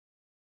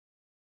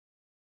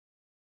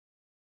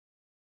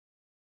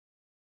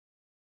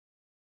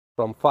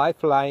from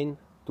 5 line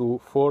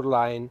to 4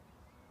 line.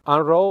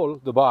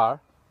 Unroll the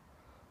bar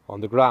on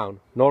the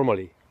ground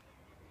normally.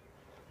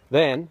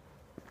 Then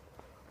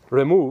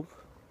remove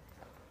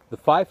the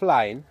 5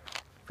 line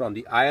from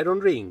the iron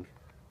ring.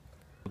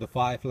 The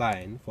 5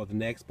 line for the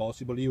next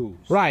possible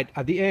use. Right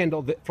at the end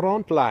of the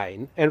front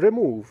line and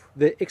remove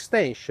the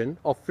extension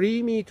of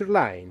 3 meter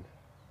line.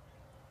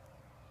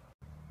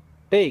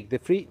 Take the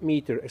 3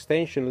 meter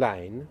extension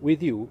line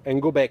with you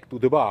and go back to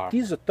the bar.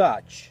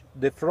 Disattach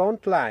the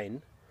front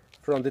line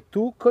from the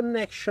 2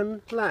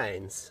 connection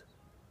lines.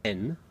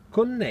 Then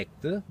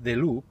connect the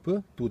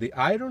loop to the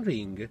iron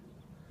ring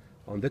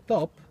on the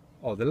top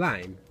of the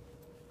line.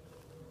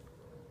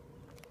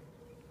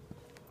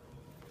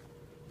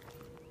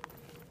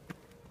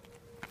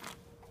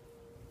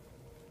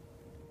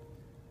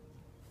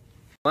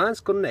 Once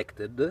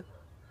connected,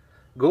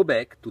 go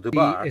back to the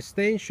bar. The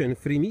extension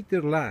 3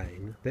 meter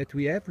line that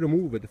we have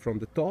removed from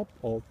the top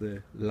of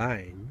the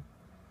line,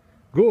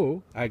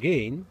 go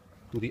again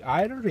to the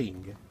iron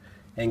ring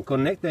and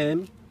connect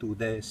them to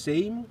the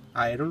same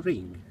iron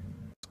ring.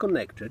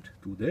 Connected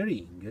to the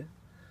ring,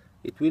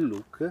 it will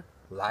look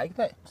like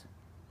that.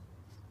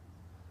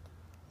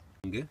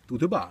 To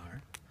the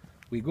bar,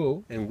 we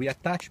go and we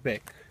attach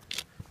back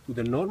to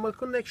the normal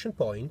connection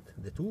point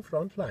the 2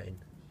 front line.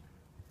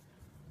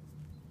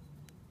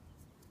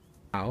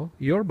 Now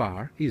your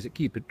bar is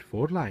equipped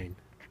for line.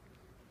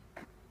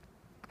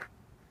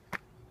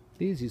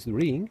 This is the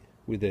ring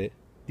with a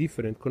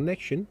different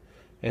connection,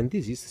 and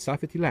this is the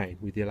safety line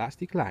with the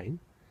elastic line,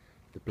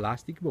 the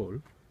plastic ball,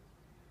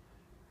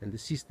 and the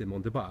system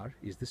on the bar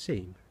is the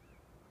same.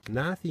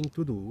 Nothing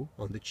to do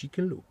on the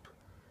chicken loop.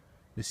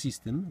 The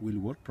system will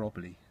work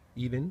properly,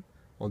 even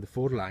on the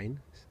 4 line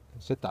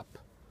setup.